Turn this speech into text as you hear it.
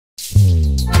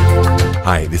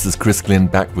Hi, this is Chris Glyn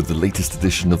back with the latest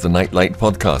edition of the Nightlight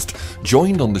podcast,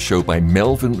 joined on the show by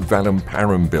Melvin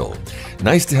Vallomparambil.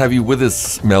 Nice to have you with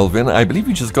us, Melvin. I believe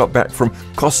you just got back from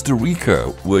Costa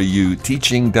Rica. Were you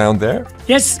teaching down there?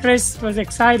 Yes, Chris, it was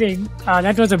exciting.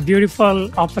 That was a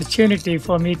beautiful opportunity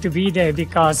for me to be there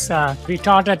because we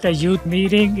taught at a youth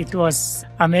meeting. It was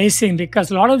amazing because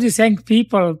a lot of these young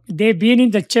people, they've been in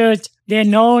the church, they're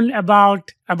known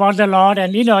about the Lord,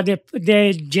 and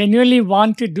they genuinely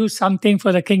want to do something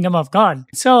for the kingdom of God.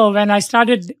 So when I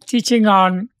started teaching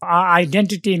on our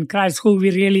identity in Christ, who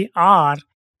we really are,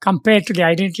 compared to the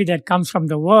identity that comes from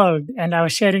the world, and I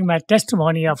was sharing my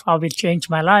testimony of how it changed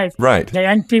my life. Right. The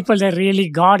young people, they really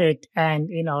got it. And,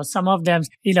 some of them,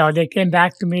 they came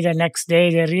back to me the next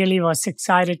day. They really was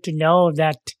excited to know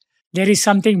that there is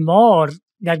something more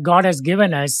that God has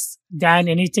given us than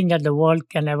anything that the world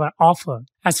can ever offer,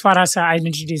 as far as our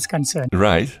identity is concerned.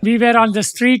 Right. We were on the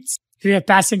streets. We were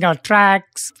passing out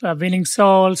tracts, winning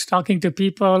souls, talking to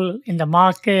people in the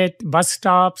market, bus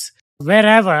stops,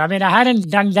 wherever. I mean, I hadn't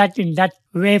done that in that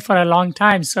way for a long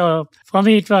time. So for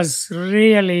me, it was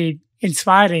really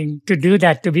inspiring to do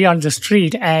that, to be on the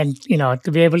street and,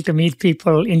 to be able to meet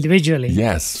people individually.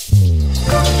 Yes.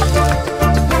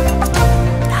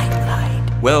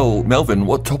 Well, Melvin,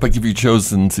 what topic have you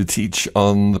chosen to teach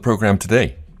on the program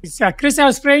today? Chris, I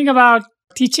was praying about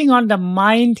teaching on the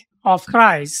mind of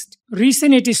Christ.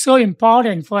 Reason it is so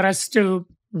important for us to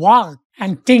walk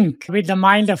and think with the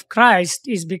mind of Christ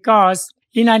is because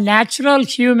in a natural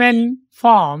human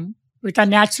form, with a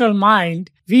natural mind,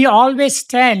 we always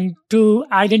tend to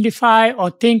identify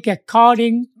or think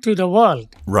according to the world.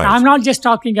 Right. I'm not just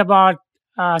talking about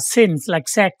sins like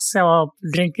sex or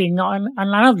drinking or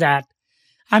none of that.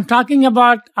 I'm talking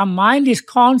about a mind is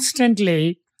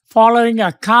constantly following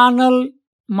a carnal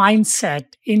mindset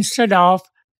instead of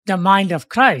the mind of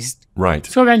Christ. Right.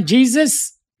 So when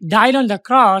Jesus died on the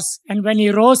cross and when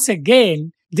he rose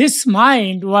again, this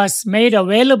mind was made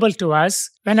available to us.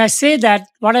 When I say that,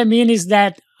 what I mean is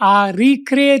that our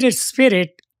recreated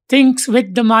spirit thinks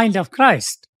with the mind of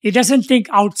Christ. It doesn't think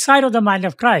outside of the mind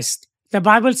of Christ. The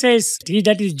Bible says, he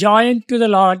that is joined to the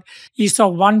Lord is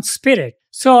of one spirit.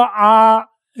 So our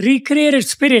recreated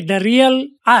spirit, the real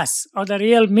us or the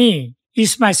real me,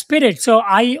 is my spirit. So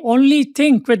I only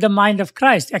think with the mind of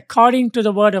Christ according to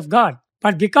the word of God.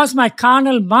 But because my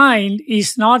carnal mind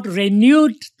is not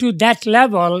renewed to that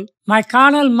level, my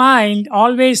carnal mind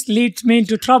always leads me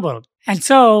into trouble. And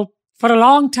so for a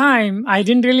long time, I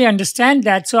didn't really understand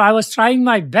that. So I was trying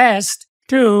my best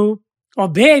to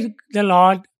obey the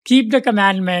Lord, keep the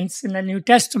commandments in the New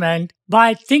Testament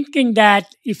by thinking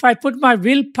that if I put my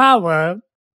willpower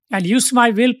and use my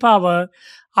willpower,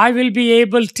 I will be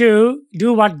able to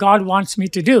do what God wants me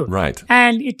to do. Right.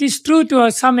 And it is true to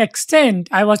some extent,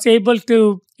 I was able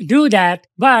to do that,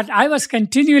 but I was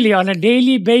continually on a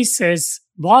daily basis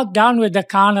bogged down with the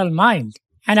carnal mind.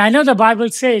 And I know the Bible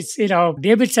says,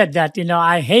 David said that,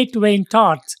 I hate vain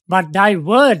thoughts, but thy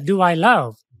word do I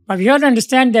love. But we have to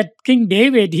understand that King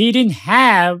David, he didn't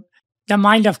have the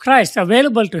mind of Christ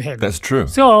available to him. That's true.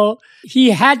 So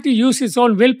he had to use his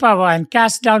own willpower and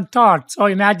cast down thoughts or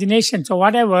imaginations or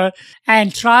whatever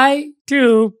and try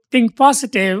to think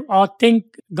positive or think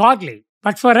godly.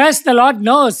 But for us, the Lord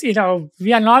knows,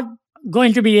 we are not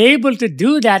going to be able to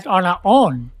do that on our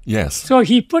own. Yes. So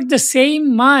he put the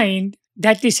same mind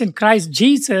that is in Christ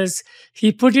Jesus,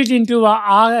 he put it into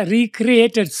our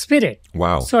recreated spirit.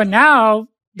 Wow. So now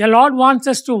the Lord wants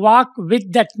us to walk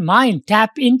with that mind,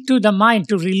 tap into the mind,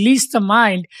 to release the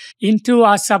mind into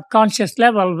our subconscious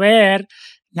level where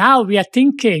now we are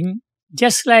thinking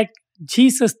just like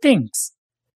Jesus thinks.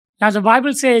 Now the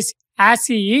Bible says, as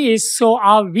he is, so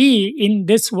are we in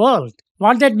this world.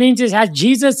 What that means is as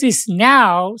Jesus is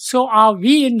now, so are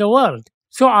we in the world.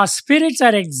 So our spirits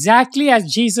are exactly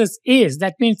as Jesus is.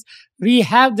 That means we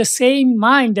have the same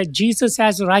mind that Jesus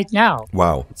has right now.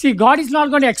 Wow. See, God is not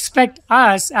going to expect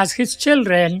us as his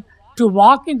children to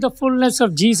walk in the fullness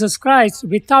of Jesus Christ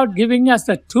without giving us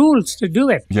the tools to do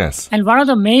it. Yes. And one of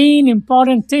the main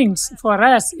important things for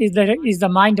us is the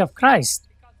mind of Christ.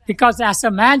 Because as a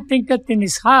man thinketh in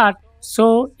his heart,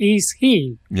 so is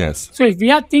he. Yes. So if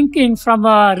we are thinking from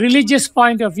a religious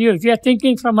point of view, if we are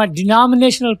thinking from a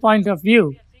denominational point of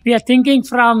view, we are thinking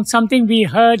from something we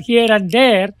heard here and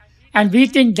there, and we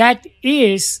think that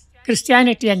is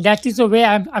Christianity and that is the way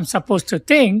I'm supposed to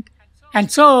think. And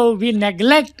so we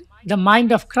neglect the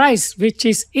mind of Christ, which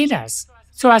is in us.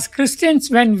 So as Christians,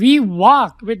 when we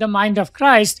walk with the mind of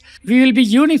Christ, we will be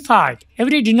unified.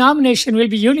 Every denomination will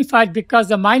be unified because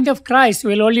the mind of Christ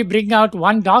will only bring out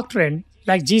one doctrine.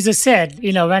 Like Jesus said,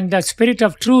 when the Spirit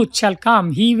of truth shall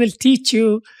come, he will teach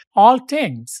you all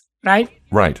things, right?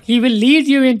 Right. He will lead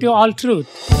you into all truth.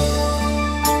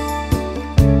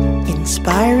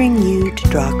 Inspiring you to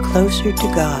draw closer to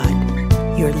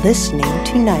God. You're listening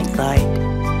to Nightlight.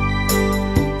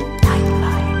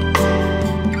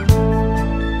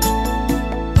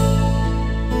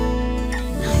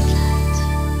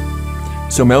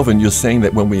 So, Melvin, you're saying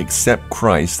that when we accept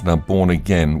Christ and are born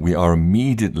again, we are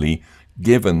immediately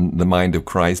given the mind of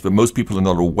Christ, but most people are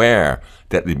not aware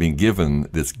that they've been given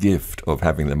this gift of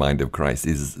having the mind of Christ.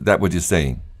 Is that what you're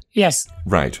saying? Yes.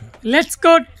 Right. Let's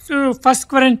go to 1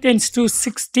 Corinthians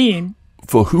 2:16.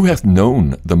 For who hath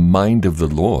known the mind of the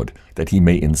Lord, that he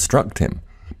may instruct him?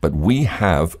 But we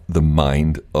have the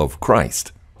mind of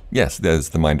Christ. Yes, there's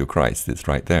the mind of Christ. It's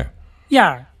right there.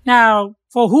 Yeah. Now,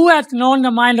 for who hath known the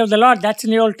mind of the Lord? That's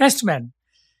in the Old Testament.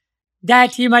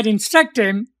 That he might instruct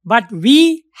him, but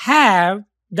we have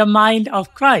the mind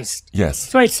of Christ. Yes.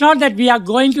 So it's not that we are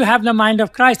going to have the mind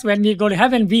of Christ when we go to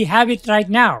heaven. We have it right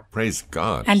now. Praise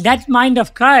God. And that mind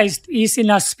of Christ is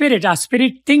in our spirit. Our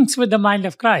spirit thinks with the mind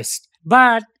of Christ.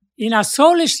 But in our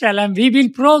soulish realm, we've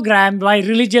been programmed by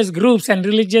religious groups and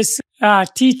religious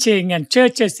teaching and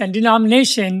churches and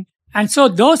denomination. And so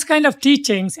those kind of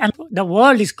teachings, and the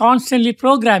world is constantly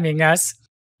programming us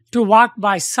to walk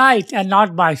by sight and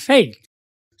not by faith.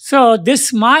 So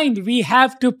this mind we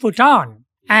have to put on.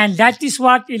 And that is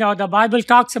what, the Bible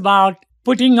talks about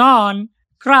putting on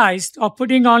Christ or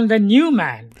putting on the new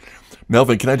man.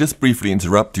 Melvin, can I just briefly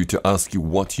interrupt you to ask you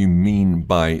what you mean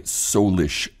by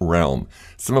soulish realm?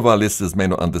 Some of our listeners may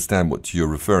not understand what you're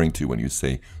referring to when you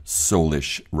say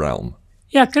soulish realm.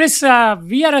 Yeah, Chris,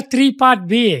 we are a three-part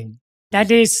being. That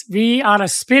is, we are a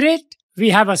spirit,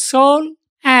 we have a soul,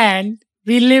 and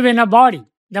we live in a body.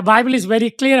 The Bible is very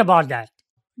clear about that.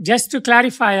 Just to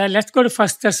clarify, let's go to 1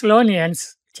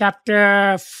 Thessalonians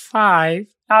chapter 5.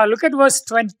 Now look at verse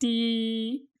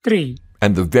 23.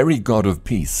 And the very God of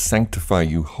peace sanctify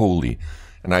you wholly.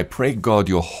 And I pray God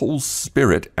your whole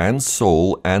spirit and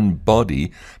soul and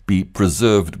body be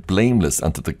preserved blameless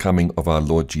unto the coming of our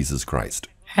Lord Jesus Christ.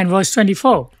 And verse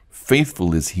 24.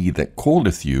 Faithful is he that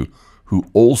calleth you, who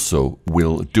also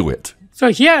will do it.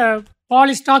 So here, Paul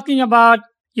is talking about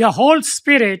your whole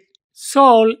spirit,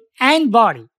 soul, and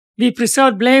body be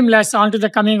preserved blameless unto the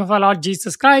coming of our Lord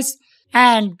Jesus Christ.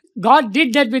 And God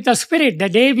did that with our spirit. The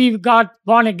day we got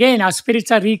born again, our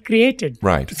spirits are recreated.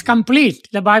 Right. It's complete,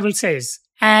 the Bible says.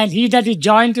 And he that is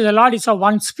joined to the Lord is of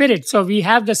one spirit. So we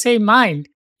have the same mind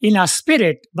in our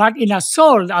spirit, but in our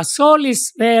soul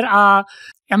is where our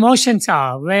emotions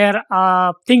are, where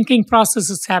our thinking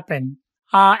processes happen,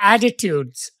 our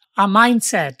attitudes, our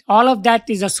mindset. All of that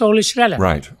is a soulish realm.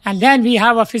 Right. And then we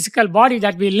have a physical body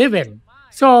that we live in.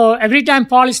 So every time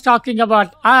Paul is talking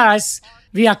about us,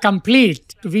 we are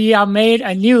complete. We are made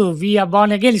anew. We are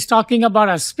born again. He's talking about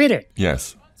our spirit.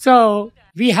 Yes. So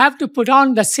we have to put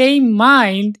on the same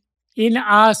mind in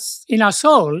our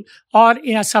soul or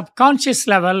in a subconscious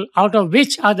level, out of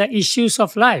which are the issues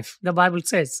of life, the Bible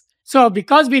says. So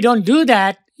because we don't do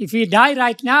that, if we die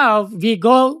right now, we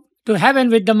go to heaven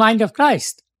with the mind of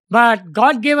Christ. But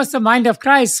God gave us the mind of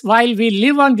Christ. While we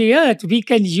live on the earth, we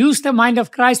can use the mind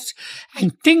of Christ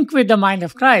and think with the mind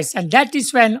of Christ. And that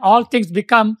is when all things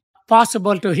become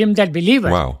possible to him that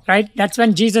believeth. Wow. Right? That's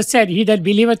when Jesus said, he that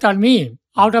believeth on me,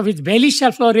 out of his belly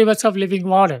shall flow rivers of living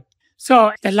water.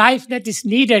 So the life that is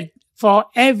needed for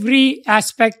every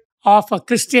aspect of a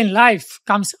Christian life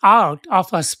comes out of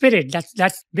a spirit.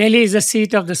 That belly is the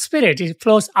seat of the spirit. It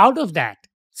flows out of that.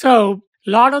 So a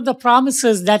lot of the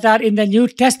promises that are in the New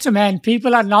Testament,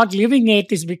 people are not living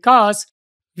it is because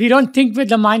we don't think with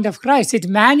the mind of Christ. It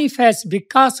manifests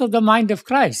because of the mind of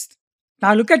Christ.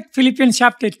 Now look at Philippians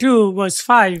chapter 2, verse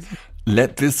 5.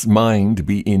 Let this mind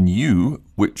be in you,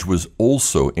 which was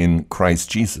also in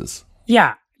Christ Jesus.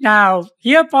 Yeah. Now,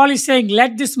 here Paul is saying,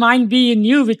 let this mind be in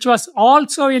you, which was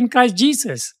also in Christ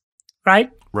Jesus. Right?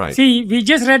 Right. See, we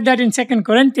just read that in 2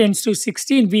 Corinthians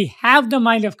 2:16. We have the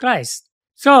mind of Christ.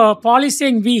 So Paul is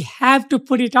saying we have to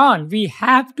put it on. We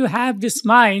have to have this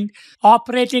mind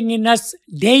operating in us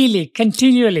daily,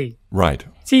 continually. Right.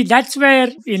 See, that's where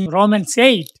in Romans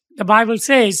 8, the Bible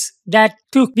says that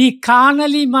to be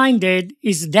carnally minded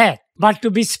is death, but to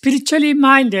be spiritually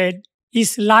minded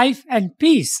is life and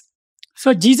peace.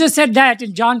 So Jesus said that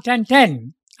in John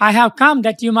 10:10, I have come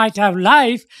that you might have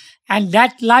life and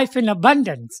that life in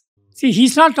abundance. See,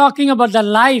 he's not talking about the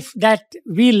life that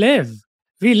we live.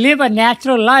 We live a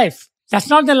natural life. That's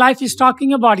not the life he's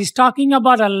talking about. He's talking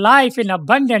about a life in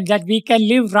abundance that we can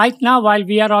live right now while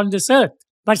we are on this earth.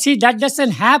 But see, that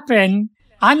doesn't happen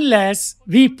unless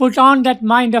we put on that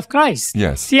mind of Christ.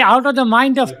 Yes. See, out of the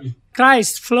mind of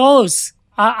Christ flows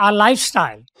our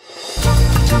lifestyle.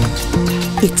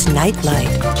 It's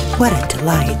Nightlight. What a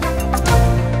delight.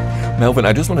 Melvin,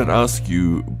 I just wanted to ask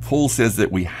you, Paul says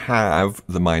that we have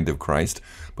the mind of Christ,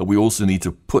 but we also need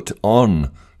to put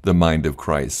on the mind of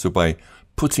Christ. So by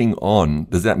putting on,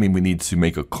 does that mean we need to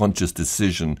make a conscious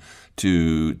decision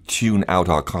to tune out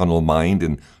our carnal mind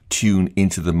and tune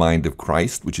into the mind of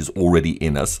Christ, which is already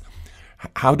in us?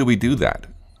 How do we do that?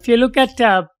 If you look at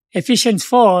Ephesians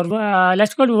 4,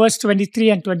 let's go to verse 23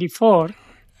 and 24.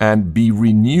 And be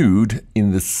renewed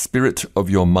in the spirit of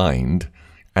your mind,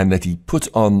 and that he put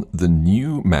on the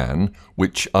new man,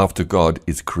 which after God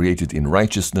is created in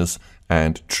righteousness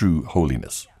and true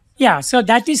holiness. Yeah, so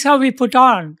that is how we put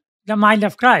on the mind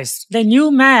of Christ. The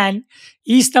new man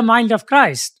is the mind of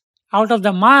Christ. Out of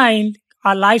the mind,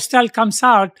 our lifestyle comes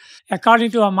out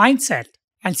according to our mindset.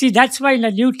 And see, that's why in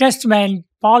the New Testament,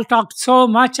 Paul talked so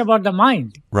much about the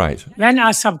mind. Right. When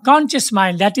our subconscious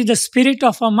mind, that is the spirit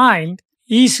of our mind,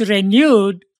 is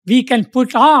renewed, we can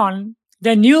put on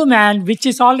the new man, which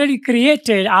is already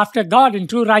created after God in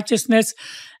true righteousness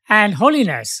and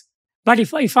holiness. But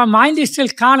if our mind is still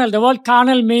carnal, the word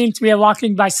carnal means we are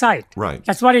walking by sight. Right.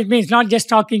 That's what it means, not just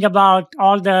talking about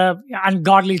all the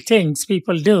ungodly things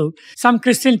people do. Some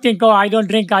Christians think, oh, I don't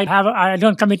drink, I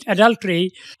don't commit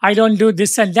adultery, I don't do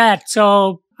this and that,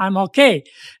 so I'm okay.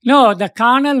 No, the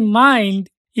carnal mind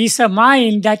is a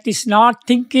mind that is not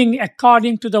thinking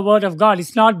according to the word of God.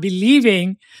 It's not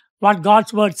believing what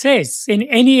God's word says in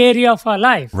any area of our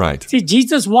life. Right. See,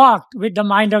 Jesus walked with the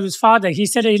mind of his Father. He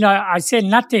said, I say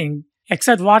nothing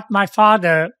except what my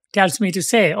Father tells me to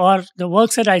say, or the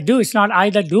works that I do, it's not I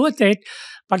that doeth it,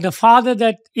 but the Father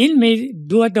that in me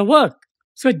doeth the work.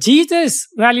 So Jesus,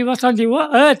 while he was on the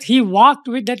earth, he walked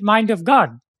with that mind of God.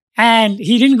 And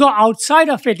he didn't go outside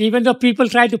of it. Even though people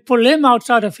tried to pull him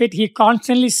outside of it, he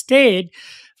constantly stayed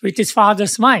with his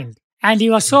Father's mind. And he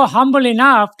was so humble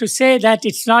enough to say that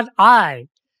it's not I,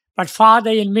 but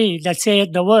Father in me that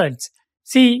saith the words.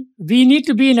 See, we need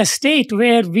to be in a state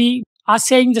where we are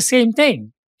saying the same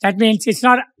thing. That means it's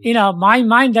not, my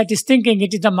mind that is thinking,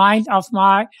 it is the mind of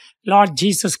my Lord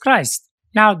Jesus Christ.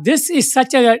 Now, this is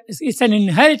it's an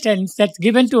inheritance that's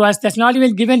given to us that's not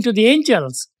even given to the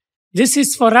angels. This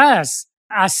is for us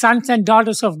as sons and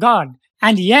daughters of God.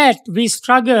 And yet we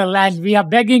struggle and we are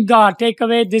begging God, take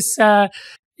away this,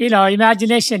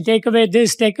 imagination, take away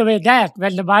this, take away that.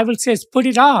 When the Bible says, put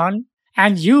it on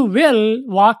and you will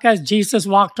walk as Jesus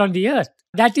walked on the earth.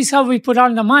 That is how we put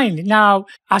on the mind. Now,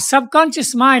 our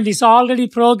subconscious mind is already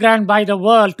programmed by the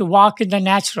world to walk in the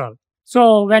natural.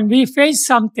 So when we face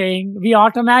something, we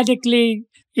automatically,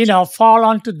 fall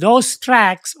onto those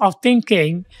tracks of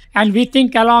thinking, and we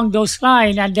think along those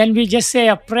lines, and then we just say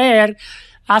a prayer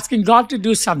asking God to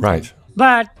do something. Right.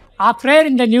 But our prayer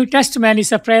in the New Testament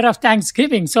is a prayer of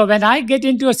thanksgiving. So when I get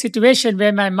into a situation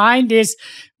where my mind is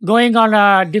going on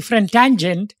a different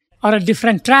tangent or a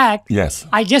different track, yes,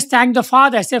 I just thank the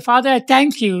Father. I say, Father, I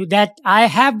thank you that I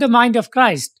have the mind of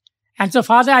Christ. And so,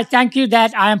 Father, I thank you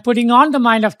that I am putting on the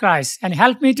mind of Christ, and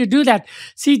help me to do that.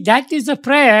 See, that is a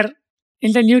prayer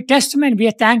in the New Testament. We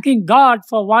are thanking God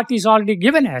for what He's already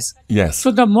given us. yes.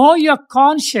 So the more you're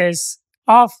conscious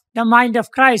of the mind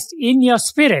of Christ in your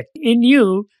spirit, in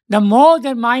you, the more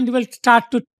the mind will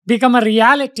start to become a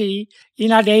reality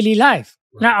in our daily life.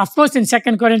 Now, of course, in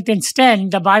 2 Corinthians 10,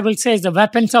 the Bible says the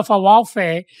weapons of our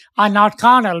warfare are not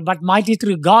carnal, but mighty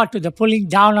through God to the pulling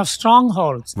down of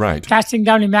strongholds, Right. casting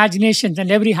down imaginations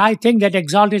and every high thing that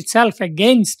exalts itself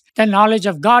against the knowledge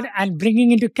of God, and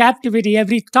bringing into captivity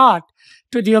every thought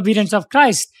to the obedience of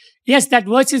Christ. Yes, that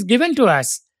verse is given to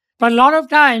us. But a lot of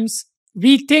times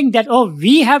we think that,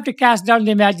 we have to cast down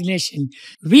the imagination.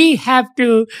 We have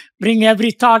to bring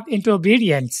every thought into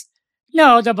obedience.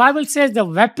 No, the Bible says the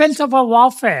weapons of our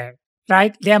warfare,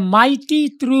 right? They're mighty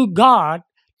through God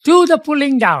to the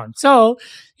pulling down. So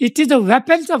it is the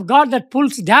weapons of God that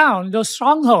pulls down those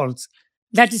strongholds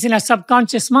that is in our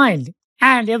subconscious mind.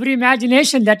 And every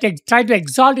imagination that tries to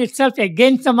exalt itself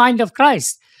against the mind of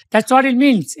Christ. That's what it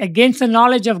means, against the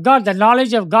knowledge of God. The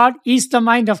knowledge of God is the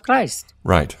mind of Christ.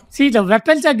 Right. See, the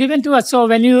weapons are given to us. So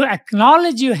when you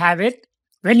acknowledge you have it,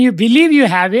 when you believe you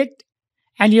have it,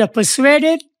 and you are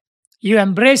persuaded, you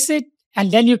embrace it,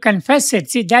 and then you confess it.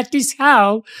 See, that is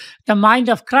how the mind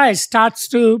of Christ starts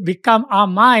to become our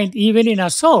mind, even in our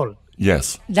soul.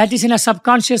 Yes. That is in a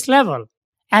subconscious level.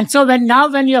 And so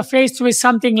when you're faced with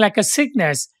something like a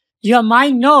sickness, your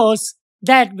mind knows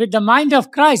that with the mind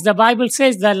of Christ, the Bible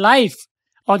says the life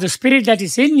or the spirit that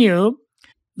is in you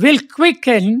will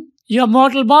quicken your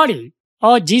mortal body.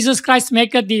 Oh, Jesus Christ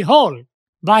maketh thee whole.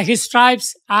 By His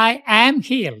stripes I am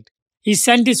healed. He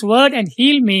sent His word and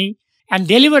healed me, and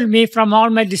delivered me from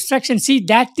all my destruction. See,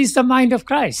 that is the mind of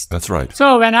Christ. That's right.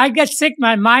 So when I get sick,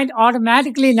 my mind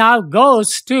automatically now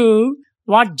goes to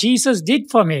what Jesus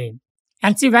did for me.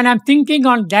 And see, when I'm thinking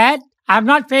on that, I'm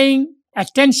not paying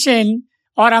attention,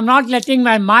 or I'm not letting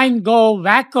my mind go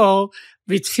wacko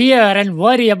with fear and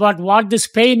worry about what this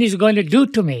pain is going to do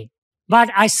to me. But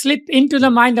I slip into the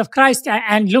mind of Christ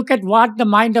and look at what the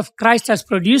mind of Christ has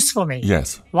produced for me.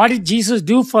 Yes. What did Jesus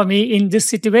do for me in this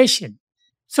situation?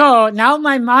 So now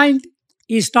my mind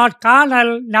is not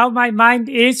carnal. Now my mind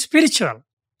is spiritual.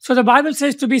 So the Bible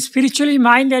says to be spiritually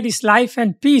minded is life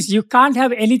and peace. You can't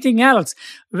have anything else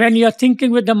when you're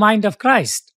thinking with the mind of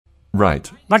Christ.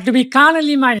 Right. But to be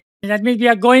carnally minded, that means we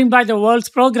are going by the world's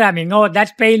programming. Oh,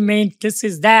 that pain means this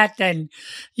is that, and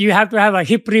you have to have a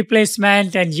hip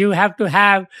replacement, and you have to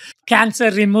have cancer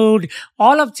removed.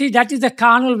 That is the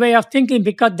carnal way of thinking,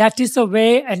 because that is the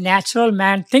way a natural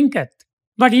man thinketh.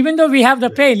 But even though we have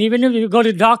the pain, even if you go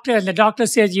to the doctor and the doctor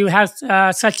says you have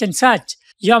such and such,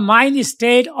 your mind is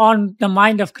stayed on the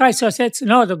mind of Christ. So it says,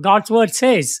 no, the God's word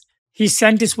says, He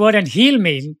sent His word and healed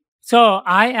me. So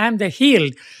I am the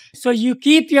healed. So you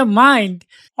keep your mind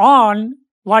on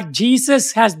what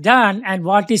Jesus has done and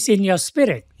what is in your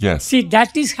spirit. Yes. See,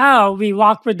 that is how we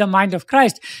walk with the mind of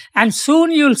Christ. And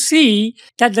soon you'll see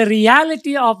that the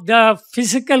reality of the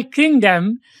physical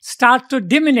kingdom starts to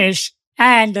diminish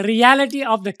and the reality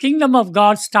of the kingdom of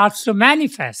God starts to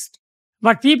manifest.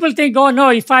 But people think, oh no,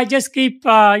 if I just keep,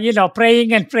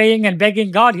 praying and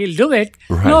begging God, He'll do it.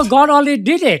 Right. No, God already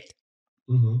did it.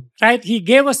 Mm-hmm. Right? He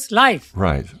gave us life.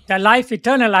 Right. The life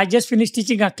eternal. I just finished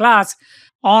teaching a class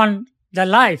on the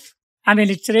life. I mean,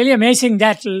 it's really amazing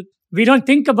that we don't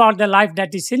think about the life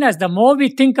that is in us. The more we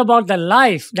think about the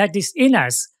life that is in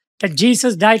us, that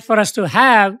Jesus died for us to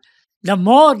have, the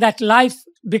more that life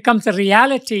becomes a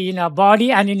reality in our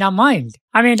body and in our mind.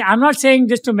 I mean, I'm not saying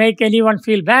this to make anyone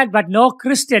feel bad, but no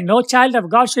Christian, no child of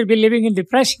God should be living in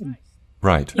depression.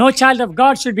 Right. No child of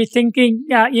God should be thinking,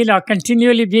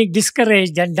 continually being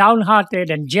discouraged and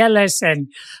downhearted and jealous and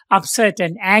upset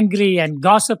and angry and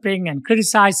gossiping and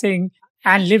criticizing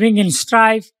and living in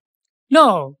strife.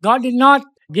 No, God did not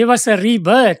give us a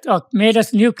rebirth or made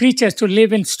us new creatures to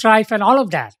live in strife and all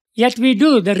of that. Yet we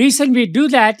do. The reason we do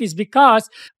that is because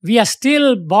we are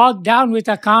still bogged down with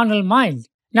a carnal mind.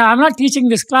 Now, I'm not teaching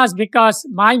this class because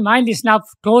my mind is now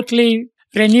totally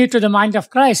renewed to the mind of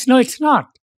Christ. No, it's not.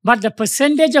 But the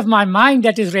percentage of my mind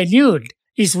that is renewed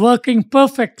is working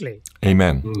perfectly.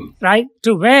 Amen. Right?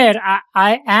 To where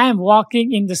I am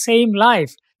walking in the same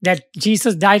life that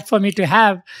Jesus died for me to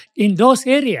have in those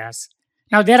areas.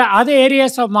 Now, there are other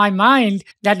areas of my mind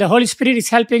that the Holy Spirit is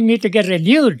helping me to get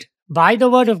renewed by the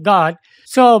Word of God.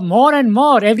 So more and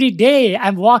more every day,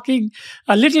 I'm walking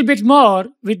a little bit more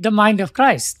with the mind of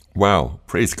Christ. Wow.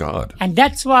 Praise God. And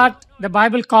that's what the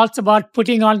Bible calls about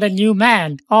putting on the new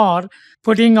man or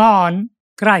putting on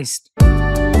Christ.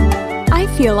 I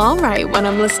feel all right when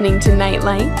I'm listening to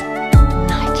Nightlight.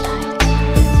 Nightlight.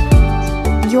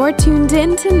 You're tuned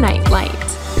in to Nightlight.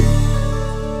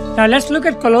 Now let's look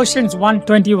at Colossians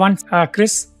 1:21,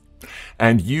 Chris.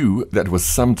 And you that was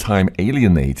sometime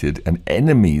alienated and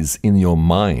enemies in your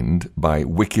mind by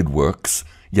wicked works,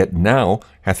 yet now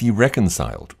hath He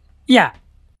reconciled. Yeah.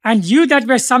 And you that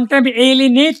were sometime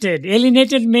alienated.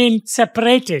 Alienated means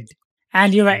separated.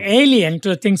 And you were alien to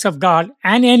the things of God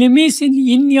and enemies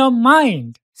in your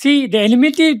mind. See, the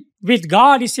enmity with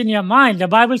God is in your mind. The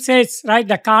Bible says, right,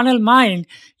 the carnal mind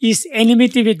is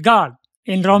enmity with God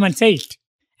in Romans 8.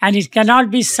 And it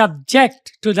cannot be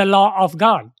subject to the law of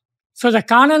God. So the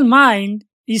carnal mind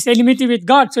is enmity with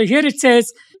God. So here it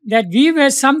says that we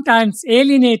were sometimes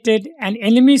alienated and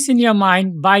enemies in your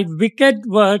mind by wicked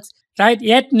works, right?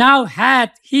 Yet now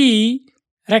hath He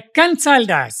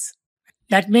reconciled us.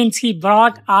 That means He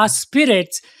brought our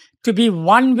spirits to be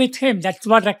one with Him. That's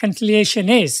what reconciliation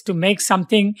is, to make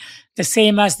something the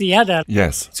same as the other.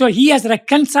 Yes. So He has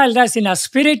reconciled us in our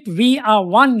spirit. We are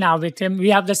one now with Him. We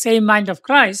have the same mind of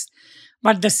Christ.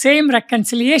 But the same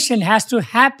reconciliation has to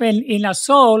happen in our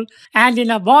soul and in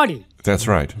our body. That's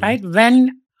right. Right?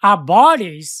 When our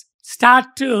bodies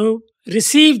start to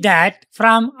receive that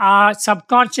from our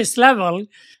subconscious level,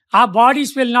 our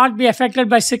bodies will not be affected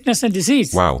by sickness and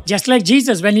disease. Wow. Just like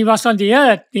Jesus, when He was on the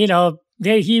earth,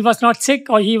 He was not sick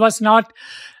or He was not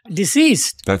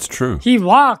diseased. That's true. He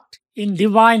walked in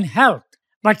divine health.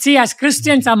 But see, as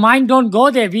Christians, our mind don't go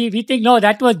there. We think, no,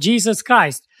 that was Jesus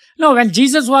Christ. No, when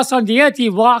Jesus was on the earth, He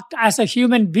walked as a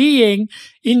human being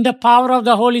in the power of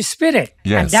the Holy Spirit.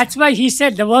 Yes. And that's why He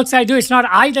said, the works I do, it's not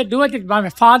I that do it, it's my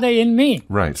Father in me.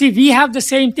 Right. See, we have the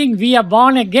same thing. We are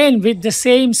born again with the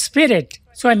same Spirit.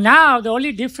 So now the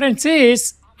only difference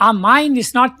is our mind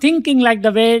is not thinking like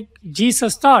the way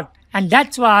Jesus thought. And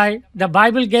that's why the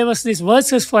Bible gave us these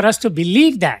verses for us to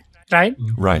believe that, right?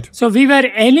 Right. So we were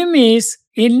enemies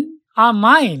in our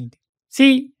mind.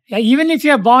 See, even if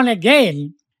you're born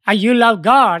again, and you love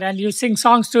God and you sing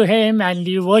songs to Him and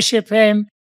you worship Him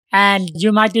and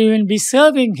you might even be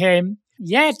serving Him,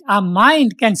 yet our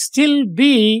mind can still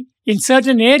be in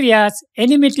certain areas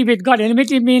enmity with God.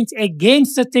 Enmity means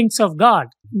against the things of God.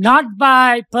 Not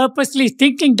by purposely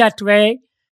thinking that way,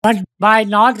 but by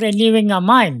not renewing our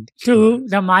mind to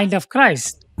the mind of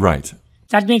Christ. Right.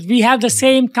 That means we have the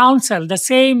same counsel, the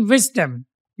same wisdom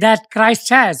that Christ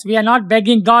has. We are not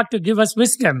begging God to give us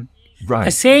wisdom. Right.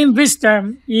 The same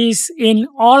wisdom is in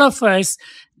all of us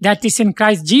that is in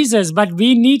Christ Jesus, but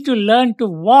we need to learn to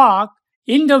walk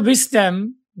in the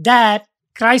wisdom that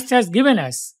Christ has given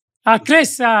us.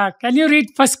 Chris, can you read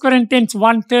 1 Corinthians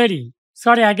 1:30?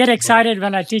 Sorry, I get excited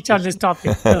when I teach on this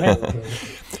topic. Go ahead.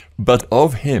 But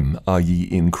of Him are ye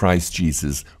in Christ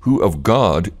Jesus, who of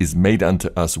God is made unto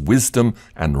us wisdom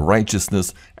and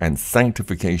righteousness and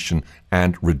sanctification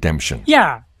and redemption.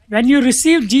 Yeah. When you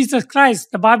receive Jesus Christ,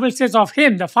 the Bible says of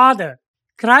Him, the Father,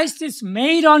 Christ is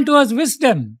made unto us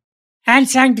wisdom and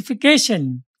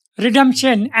sanctification,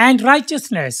 redemption and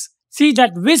righteousness. See,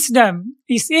 that wisdom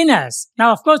is in us.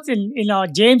 Now, of course,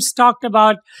 James talked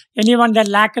about anyone that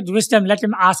lacketh wisdom, let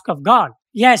him ask of God.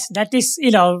 Yes, that is,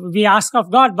 we ask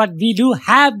of God, but we do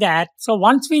have that. So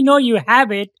once we know you have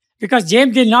it, because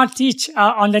James did not teach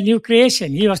on the new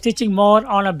creation. He was teaching more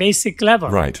on a basic level.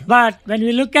 Right. But when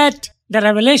we look at the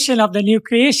revelation of the new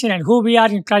creation and who we are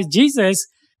in Christ Jesus,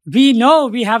 we know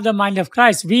we have the mind of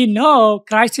Christ. We know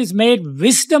Christ is made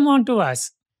wisdom unto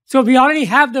us. So we already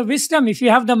have the wisdom. If you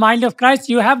have the mind of Christ,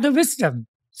 you have the wisdom.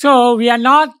 So we are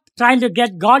not trying to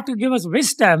get God to give us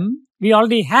wisdom. We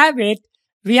already have it.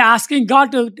 We are asking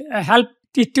God to help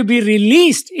it to be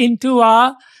released into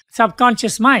our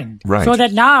subconscious mind. Right. So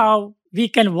that now we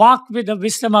can walk with the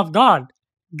wisdom of God.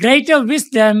 Greater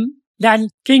wisdom than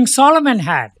King Solomon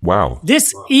had. Wow.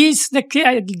 This is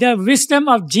the wisdom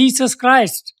of Jesus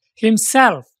Christ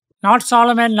Himself. Not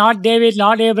Solomon, not David,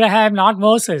 not Abraham, not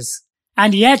Moses.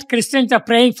 And yet Christians are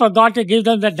praying for God to give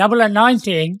them the double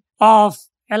anointing of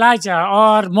Elijah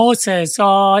or Moses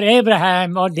or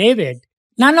Abraham or David.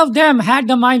 None of them had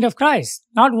the mind of Christ.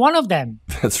 Not one of them.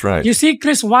 That's right. You see,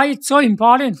 Chris, why it's so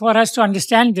important for us to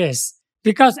understand this?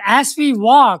 Because as we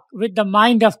walk with the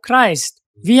mind of Christ,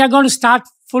 we are going to start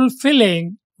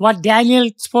fulfilling what Daniel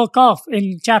spoke of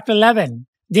in chapter 11.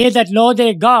 They that know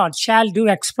their God shall do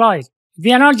exploit.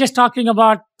 We are not just talking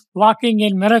about walking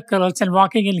in miracles and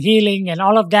walking in healing and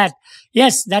all of that.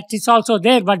 Yes, that is also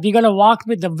there, but we're going to walk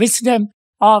with the wisdom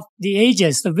of the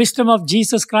ages, the wisdom of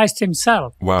Jesus Christ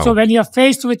Himself. Wow. So when you're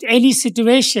faced with any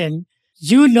situation,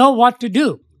 you know what to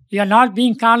do. You're not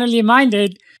being carnally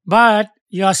minded, but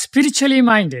you're spiritually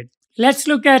minded. Let's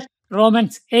look at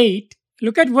Romans 8.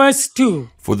 Look at verse 2.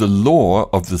 For the law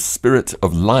of the Spirit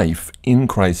of life in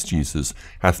Christ Jesus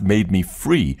hath made me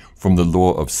free from the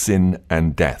law of sin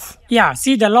and death. Yeah,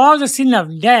 see, the law of the sin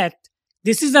of death,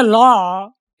 this is a law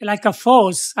like a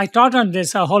force. I taught on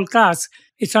this a whole class.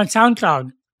 It's on SoundCloud.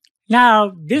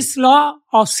 Now, this law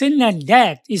of sin and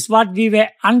death is what we were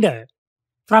under.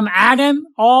 From Adam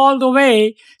all the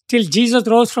way till Jesus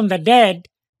rose from the dead,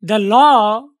 the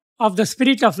law of the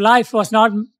Spirit of life was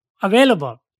not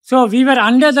available. So we were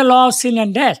under the law of sin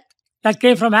and death that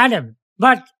came from Adam.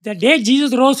 But the day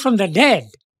Jesus rose from the dead,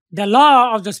 the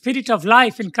law of the Spirit of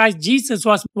life in Christ Jesus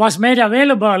was made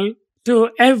available to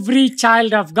every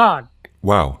child of God.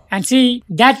 Wow. And see,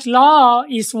 that law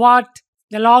is what,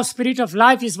 the law of Spirit of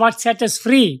life is what set us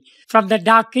free from the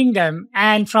dark kingdom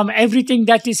and from everything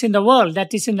that is in the world,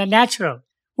 that is in the natural,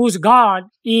 whose God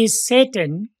is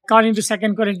Satan. According to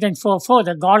 2 Corinthians 4:4,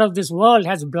 the God of this world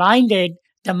has blinded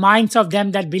the minds of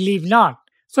them that believe not.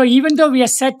 So even though we are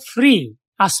set free,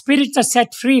 our spirits are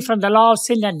set free from the law of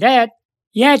sin and death,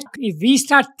 yet if we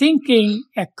start thinking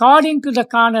according to the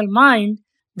carnal mind,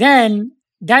 then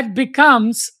that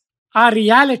becomes our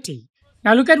reality.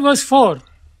 Now look at verse 4.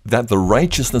 That the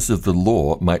righteousness of the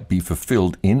law might be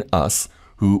fulfilled in us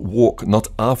who walk not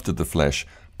after the flesh,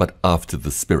 but after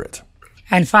the Spirit.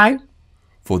 And 5.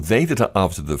 For they that are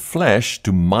after the flesh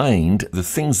do mind the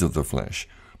things of the flesh,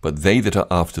 but they that are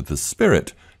after the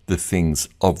Spirit, the things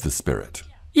of the Spirit.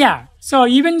 Yeah. So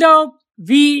even though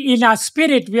we in our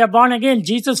spirit, we are born again,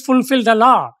 Jesus fulfilled the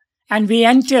law and we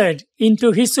entered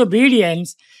into His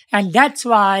obedience. And that's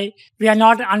why we are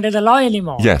not under the law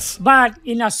anymore. Yes. But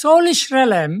in a soulish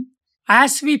realm,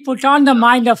 as we put on the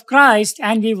mind of Christ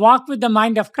and we walk with the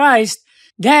mind of Christ,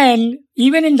 then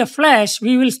even in the flesh,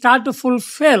 we will start to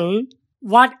fulfill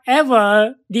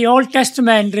whatever the Old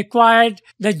Testament required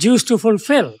the Jews to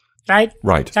fulfill, right?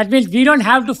 Right. That means we don't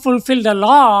have to fulfill the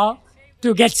law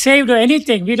to get saved or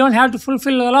anything. We don't have to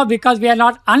fulfill the law because we are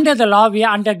not under the law, we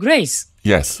are under grace.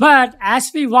 Yes. But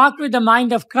as we walk with the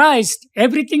mind of Christ,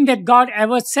 everything that God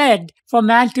ever said for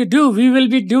man to do, we will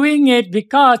be doing it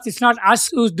because it's not us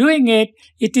who's doing it.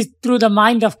 It is through the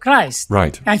mind of Christ.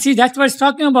 Right. And see, that's what it's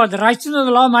talking about. The righteousness of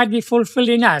the law might be fulfilled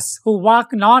in us who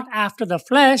walk not after the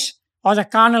flesh or the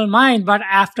carnal mind, but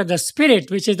after the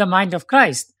Spirit, which is the mind of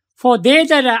Christ. For they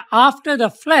that are after the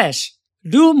flesh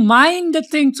do mind the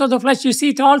things of the flesh. You see,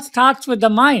 it all starts with the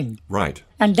mind. Right.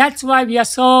 And that's why we are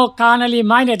so carnally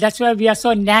minded. That's why we are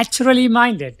so naturally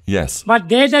minded. Yes. But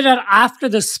they that are after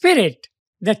the Spirit,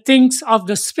 the things of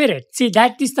the Spirit. See,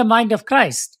 that is the mind of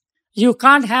Christ. You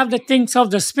can't have the things of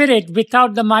the Spirit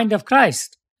without the mind of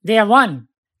Christ. They are one.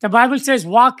 The Bible says,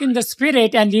 walk in the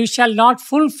Spirit and you shall not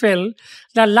fulfill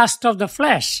the lust of the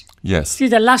flesh. Yes. See,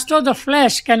 the lust of the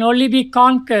flesh can only be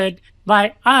conquered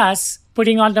by us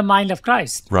putting on the mind of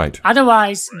Christ. Right.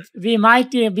 Otherwise, we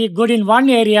might be good in one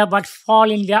area but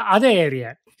fall in the other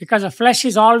area because the flesh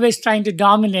is always trying to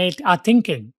dominate our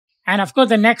thinking. And of course,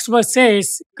 the next verse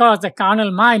says, because the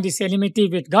carnal mind is enmity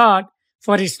with God,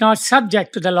 for it's not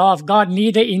subject to the law of God,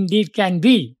 neither indeed can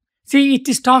be. See, it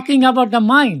is talking about the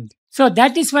mind. So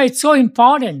that is why it's so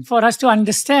important for us to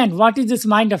understand what is this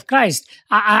mind of Christ.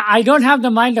 I don't have the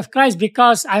mind of Christ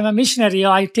because I'm a missionary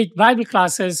or I teach Bible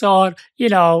classes or,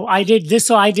 I did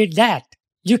this or I did that.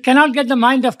 You cannot get the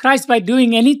mind of Christ by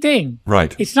doing anything.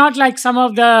 Right. It's not like some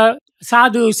of the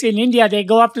sadhus in India, they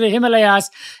go up to the Himalayas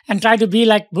and try to be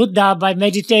like Buddha by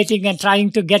meditating and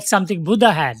trying to get something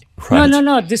Buddha had. Right.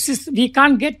 No. We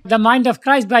can't get the mind of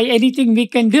Christ by anything we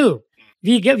can do.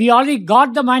 We already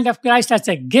got the mind of Christ as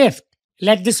a gift.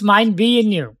 Let this mind be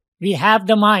in you. We have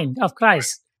the mind of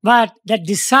Christ. But the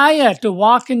desire to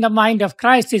walk in the mind of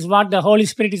Christ is what the Holy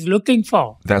Spirit is looking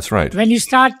for. That's right. When you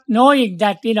start knowing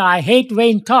that, I hate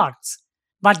vain thoughts,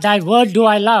 but thy word do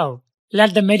I love.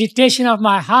 Let the meditation of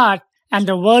my heart and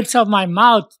the words of my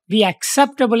mouth be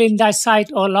acceptable in thy sight,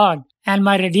 O Lord, and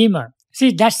my Redeemer.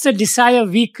 See, that's the desire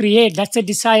we create. That's the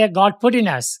desire God put in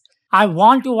us. I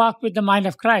want to walk with the mind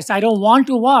of Christ. I don't want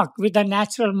to walk with the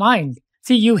natural mind.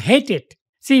 See, you hate it.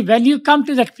 See, when you come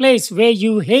to that place where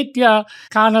you hate your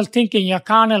carnal thinking, your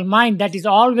carnal mind, that is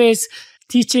always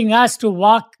teaching us to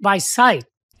walk by sight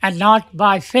and not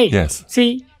by faith. Yes.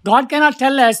 See, God cannot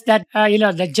tell us that,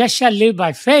 the just shall live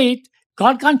by faith.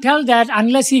 God can't tell that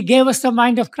unless He gave us the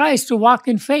mind of Christ to walk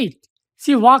in faith.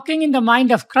 See, walking in the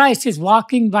mind of Christ is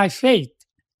walking by faith.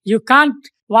 You can't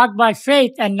walk by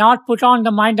faith and not put on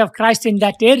the mind of Christ in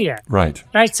that area. Right.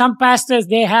 Right. Some pastors,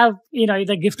 they have,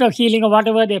 the gift of healing or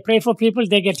whatever. They pray for people,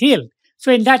 they get healed.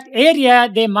 So in that area,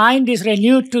 their mind is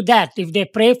renewed to that. If they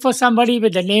pray for somebody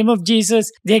with the name of Jesus,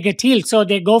 they get healed. So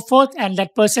they go forth and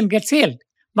that person gets healed.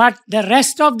 But the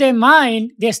rest of their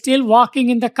mind, they're still walking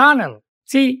in the carnal.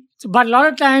 See, but a lot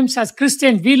of times as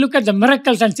Christians, we look at the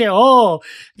miracles and say, oh,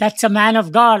 that's a man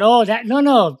of God. Oh, that.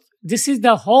 No. This is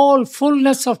the whole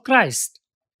fullness of Christ.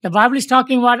 The Bible is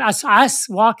talking about us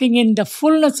walking in the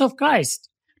fullness of Christ,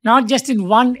 not just in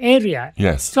one area.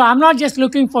 Yes. So I'm not just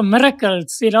looking for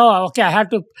miracles, okay, I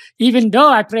have to, even though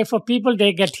I pray for people,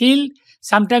 they get healed.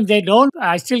 Sometimes they don't.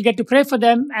 I still get to pray for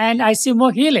them and I see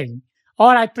more healing.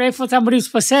 Or I pray for somebody who's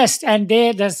possessed and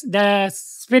the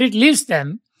Spirit leaves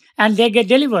them and they get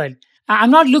delivered. I'm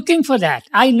not looking for that.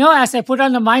 I know as I put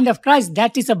on the mind of Christ,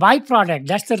 that is a byproduct.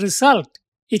 That's the result.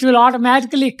 It will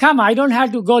automatically come. I don't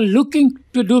have to go looking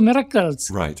to do miracles.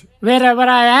 Right. Wherever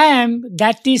I am,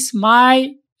 that is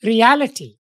my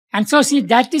reality. And so, see,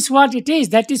 that is what it is.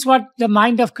 That is what the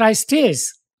mind of Christ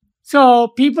is. So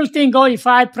people think, if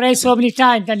I pray so many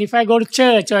times and if I go to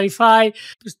church or if I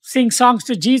sing songs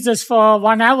to Jesus for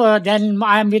 1 hour, then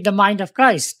I am with the mind of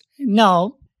Christ.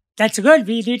 No, that's good.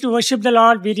 We need to worship the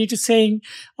Lord. We need to sing.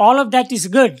 All of that is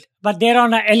good, but they're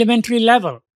on an elementary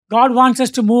level. God wants us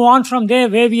to move on from there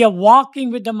where we are walking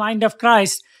with the mind of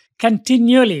Christ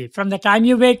continually from the time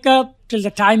you wake up till the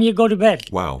time you go to bed.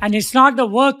 Wow. And it's not the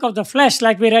work of the flesh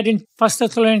like we read in 1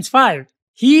 Thessalonians 5.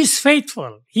 He is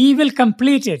faithful. He will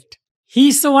complete it.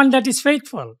 He's the one that is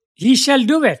faithful. He shall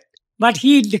do it. But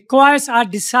He requires our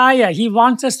desire. He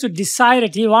wants us to desire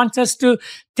it. He wants us to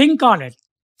think on it.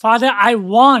 Father, I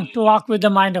want to walk with the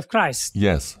mind of Christ.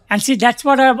 Yes. And see, that's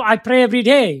what I pray every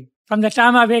day. From the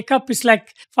time I wake up, it's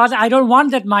like, Father, I don't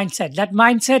want that mindset. That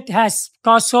mindset has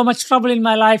caused so much trouble in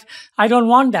my life. I don't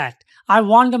want that. I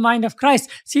want the mind of Christ.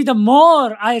 See, the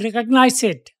more I recognize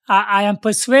it, I am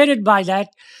persuaded by that.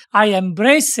 I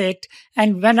embrace it.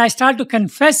 And when I start to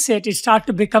confess it, it starts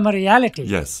to become a reality.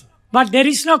 Yes. But there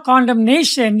is no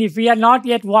condemnation if we are not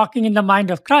yet walking in the mind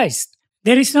of Christ.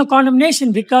 There is no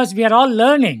condemnation because we are all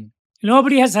learning.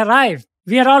 Nobody has arrived.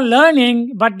 We are all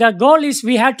learning, but the goal is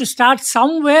we have to start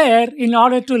somewhere in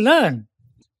order to learn.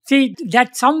 See,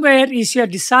 that somewhere is your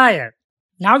desire.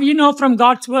 Now you know from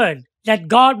God's word that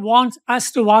God wants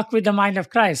us to walk with the mind of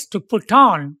Christ, to put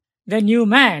on the new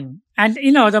man. And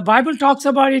the Bible talks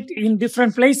about it in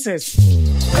different places.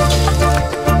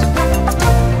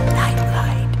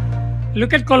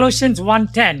 Look at Colossians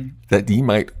 1:10. That ye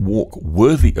might walk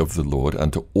worthy of the Lord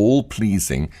unto all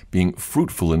pleasing, being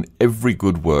fruitful in every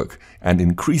good work, and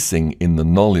increasing in the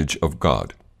knowledge of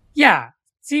God. Yeah.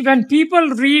 See, when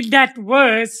people read that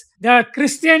verse, the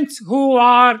Christians who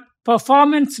are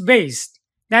performance-based,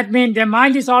 that means their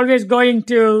mind is always going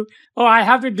to, I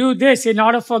have to do this in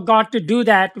order for God to do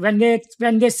that. When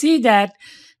they see that,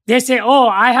 they say,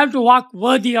 I have to walk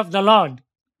worthy of the Lord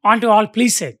unto all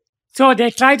pleasing. So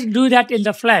they try to do that in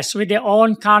the flesh with their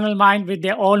own carnal mind, with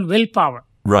their own willpower.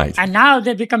 Right. And now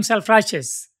they become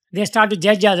self-righteous. They start to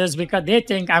judge others because they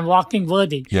think I'm walking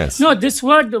worthy. Yes. No, this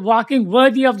word walking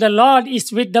worthy of the Lord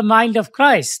is with the mind of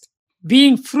Christ.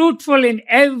 Being fruitful in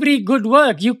every good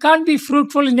work. You can't be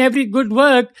fruitful in every good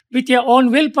work with your own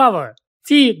willpower.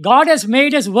 See, God has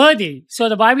made us worthy. So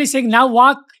the Bible is saying, now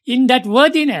walk in that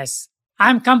worthiness.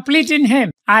 I'm complete in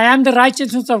Him. I am the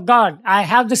righteousness of God. I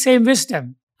have the same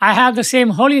wisdom. I have the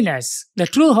same holiness, the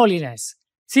true holiness.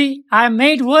 See, I am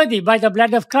made worthy by the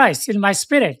blood of Christ in my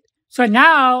spirit. So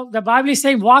now the Bible is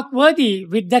saying walk worthy.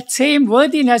 With that same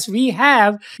worthiness we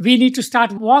have, we need to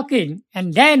start walking.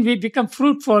 And then we become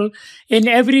fruitful in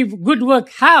every good work.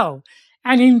 How?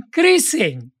 And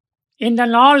increasing in the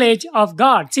knowledge of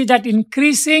God. See, that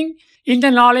increasing in the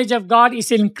knowledge of God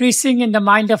is increasing in the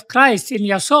mind of Christ in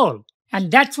your soul. And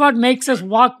that's what makes us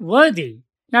walk worthy.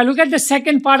 Now look at the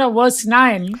second part of verse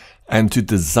 9. And to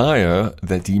desire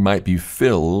that ye might be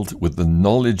filled with the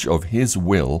knowledge of His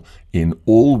will in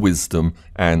all wisdom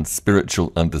and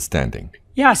spiritual understanding.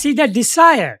 Yeah, see that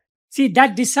desire. See,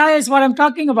 that desire is what I'm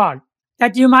talking about.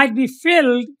 That you might be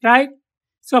filled, right?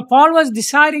 So Paul was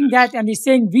desiring that, and he's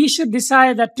saying we should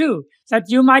desire that too. That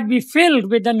you might be filled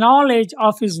with the knowledge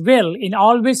of His will in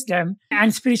all wisdom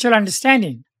and spiritual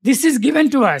understanding. This is given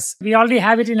to us. We already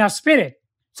have it in our spirit.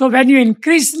 So when you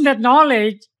increase in that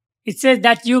knowledge, it says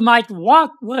that you might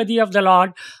walk worthy of the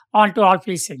Lord unto all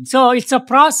pleasing. So it's a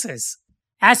process.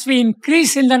 As we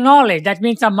increase in the knowledge, that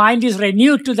means our mind is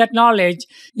renewed to that knowledge.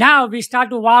 Now we start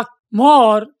to walk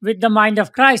more with the mind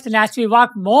of Christ. And as we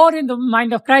walk more in the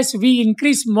mind of Christ, we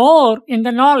increase more in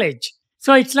the knowledge.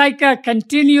 So it's like a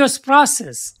continuous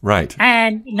process. Right.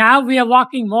 And now we are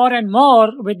walking more and more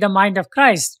with the mind of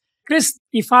Christ. Chris,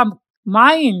 if our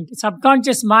mind,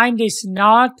 subconscious mind is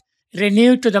not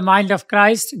renewed to the mind of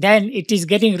Christ, then it is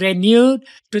getting renewed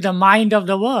to the mind of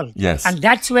the world. Yes. And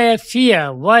that's where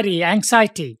fear, worry,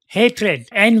 anxiety, hatred,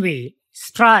 envy,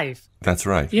 strife. That's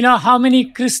right. You know how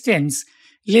many Christians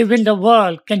live in the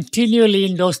world continually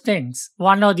in those things,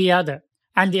 one or the other.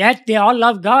 And yet they all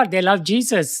love God. They love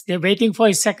Jesus. They're waiting for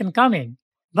His second coming.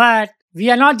 But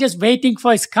we are not just waiting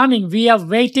for His coming. We are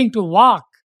waiting to walk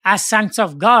as sons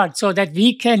of God so that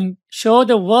we can show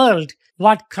the world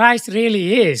what Christ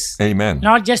really is. Amen.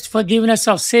 Not just forgiveness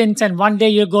of sins and one day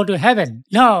you go to heaven.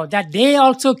 No, that they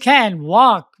also can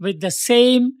walk with the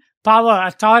same power,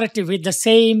 authority, with the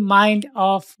same mind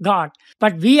of God.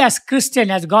 But we as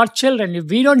Christians, as God's children, if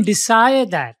we don't desire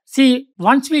that, see,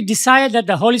 once we desire that,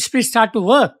 the Holy Spirit start to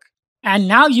work. And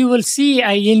now you will see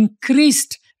an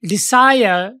increased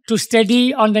desire to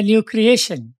study on the new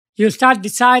creation. You'll start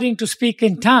desiring to speak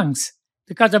in tongues.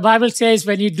 Because the Bible says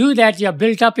when you do that, you're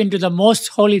built up into the most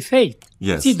holy faith.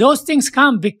 Yes. See, those things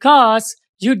come because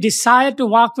you desire to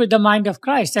walk with the mind of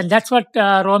Christ. And that's what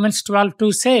Romans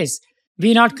 12:2 says.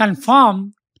 Be not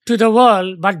conformed to the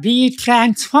world, but be ye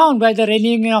transformed by the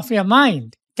renewing of your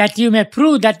mind, that you may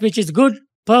prove that which is good,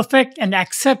 perfect, and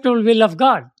acceptable will of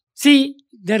God. See,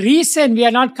 the reason we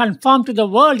are not conformed to the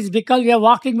world is because we are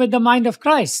walking with the mind of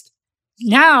Christ.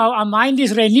 Now our mind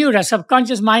is renewed, our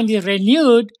subconscious mind is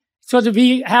renewed, so that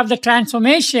we have the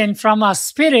transformation from our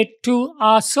spirit to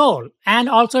our soul and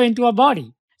also into our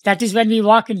body. That is when we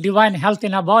walk in divine health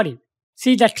in our body.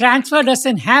 See, the transfer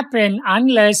doesn't happen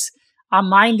unless our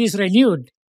mind is renewed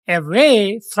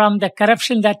away from the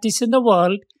corruption that is in the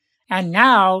world. And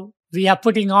now we are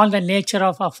putting on the nature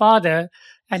of our Father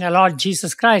and our Lord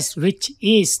Jesus Christ, which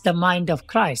is the mind of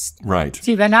Christ. Right.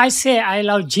 See, when I say I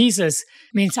love Jesus,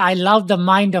 means I love the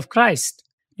mind of Christ.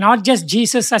 Not just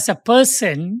Jesus as a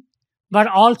person, but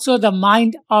also the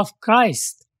mind of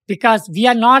Christ. Because we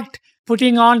are not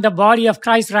putting on the body of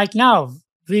Christ right now.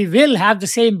 we will have the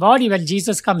same body when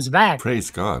Jesus comes back.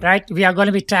 Praise God. Right? We are going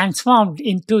to be transformed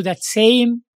into that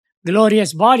same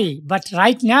glorious body. But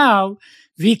right now,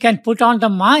 we can put on the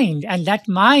mind, and that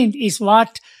mind is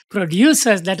what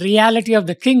produces that reality of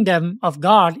the kingdom of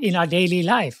God in our daily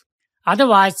life.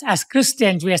 Otherwise, as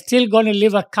Christians, we are still going to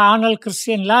live a carnal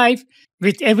Christian life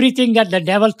with everything that the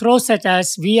devil throws at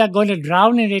us. We are going to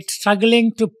drown in it,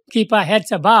 struggling to keep our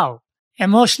heads above,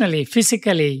 emotionally,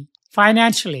 physically,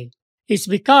 financially. It's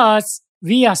because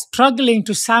we are struggling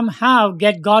to somehow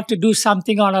get God to do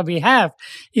something on our behalf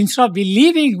instead of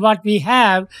believing what we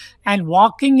have and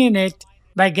walking in it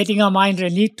by getting our mind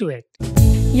renewed to it.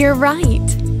 You're right.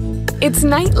 It's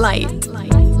Nightlight.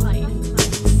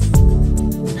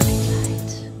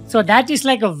 So that is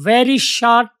like a very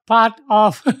short part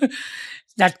of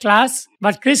that class.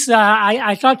 But Chris,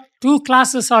 I taught 2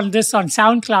 classes on this on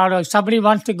SoundCloud, or if somebody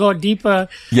wants to go deeper.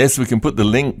 Yes, we can put the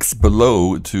links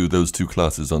below to those 2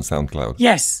 classes on SoundCloud.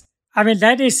 Yes. I mean,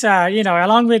 that is,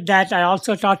 along with that, I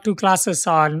also taught 2 classes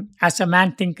on As a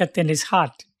Man Thinketh in His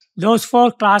Heart. Those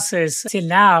 4 classes is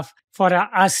enough for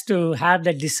us to have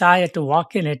the desire to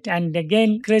walk in it. And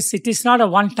again, Chris, it is not a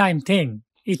one-time thing.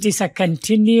 It is a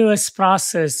continuous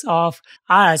process of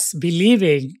us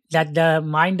believing that the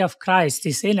mind of Christ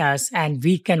is in us and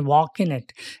we can walk in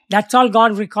it. That's all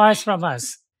God requires from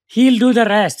us. He'll do the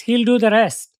rest. He'll do the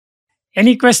rest.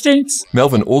 Any questions?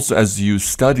 Melvin, also as you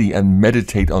study and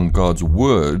meditate on God's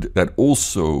word, that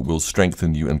also will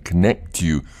strengthen you and connect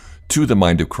you to the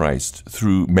mind of Christ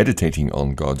through meditating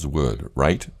on God's word,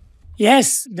 right?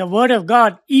 Yes, the word of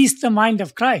God is the mind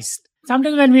of Christ.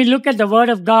 Sometimes when we look at the Word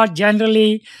of God,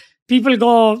 generally, people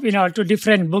go, to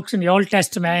different books in the Old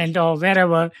Testament or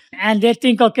wherever, and they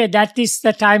think, okay, that is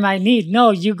the time I need. No,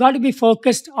 you got to be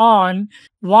focused on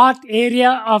what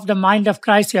area of the mind of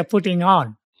Christ you're putting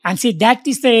on. And see, that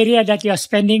is the area that you're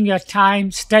spending your time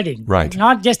studying. Right.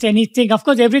 Not just anything. Of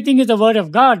course, everything is the Word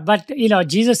of God, but,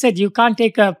 Jesus said you can't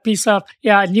take a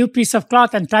new piece of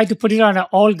cloth and try to put it on an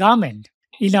old garment.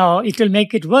 It will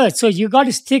make it worse. So you got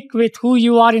to stick with who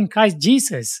you are in Christ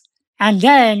Jesus. And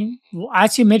then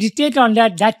as you meditate on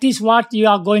that, that is what you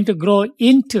are going to grow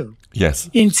into.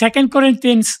 Yes. In 2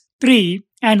 Corinthians 3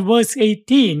 and verse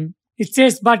 18, it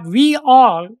says, "But we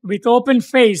all, with open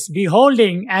face,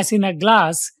 beholding as in a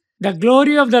glass the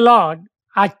glory of the Lord,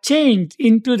 are changed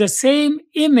into the same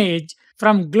image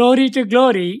from glory to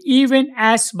glory, even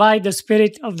as by the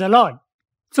Spirit of the Lord."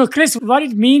 So, Chris, what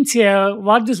it means here,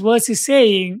 what this verse is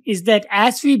saying, is that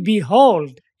as we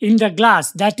behold in the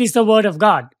glass, that is the Word of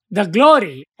God, the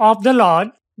glory of the Lord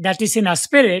that is in our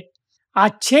spirit, are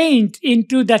changed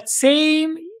into that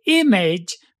same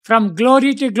image from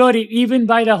glory to glory, even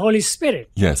by the Holy Spirit.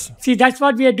 Yes. See, that's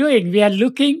what we are doing. We are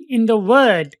looking in the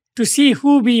Word to see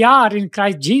who we are in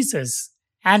Christ Jesus.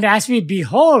 And as we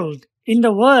behold in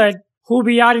the Word who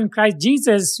we are in Christ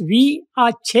Jesus, we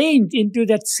are changed into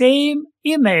that same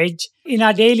image in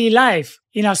our daily life,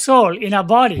 in our soul, in our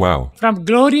body. Wow. From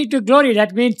glory to glory,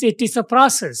 that means it is a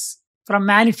process from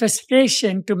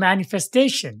manifestation to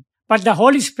manifestation. But the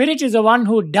Holy Spirit is the one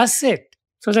who does it.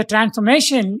 So the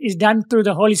transformation is done through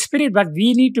the Holy Spirit, but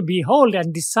we need to behold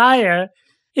and desire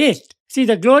it. See,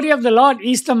 the glory of the Lord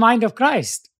is the mind of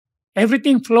Christ.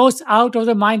 Everything flows out of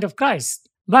the mind of Christ.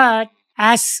 But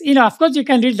as, of course, you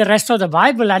can read the rest of the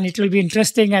Bible and it will be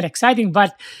interesting and exciting,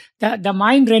 but the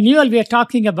mind renewal we are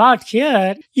talking about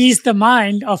here is the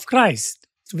mind of Christ,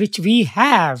 which we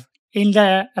have in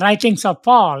the writings of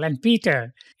Paul and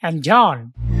Peter and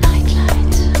John.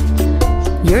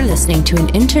 Nightlight. You're listening to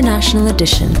an international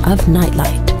edition of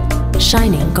Nightlight,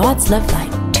 shining God's love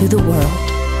light to the world.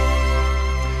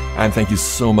 And thank you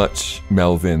so much,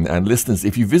 Melvin. And listeners,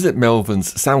 if you visit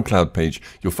Melvin's SoundCloud page,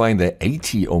 you'll find there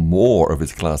 80 or more of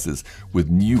his classes, with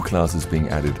new classes being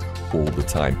added all the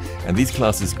time. And these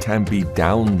classes can be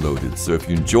downloaded. So if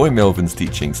you enjoy Melvin's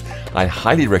teachings, I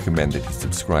highly recommend that you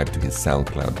subscribe to his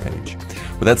SoundCloud page.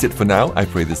 But that's it for now. I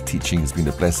pray this teaching has been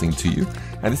a blessing to you.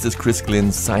 And this is Chris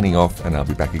Glyn signing off, and I'll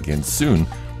be back again soon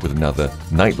with another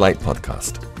Nightlight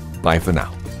podcast. Bye for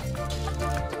now.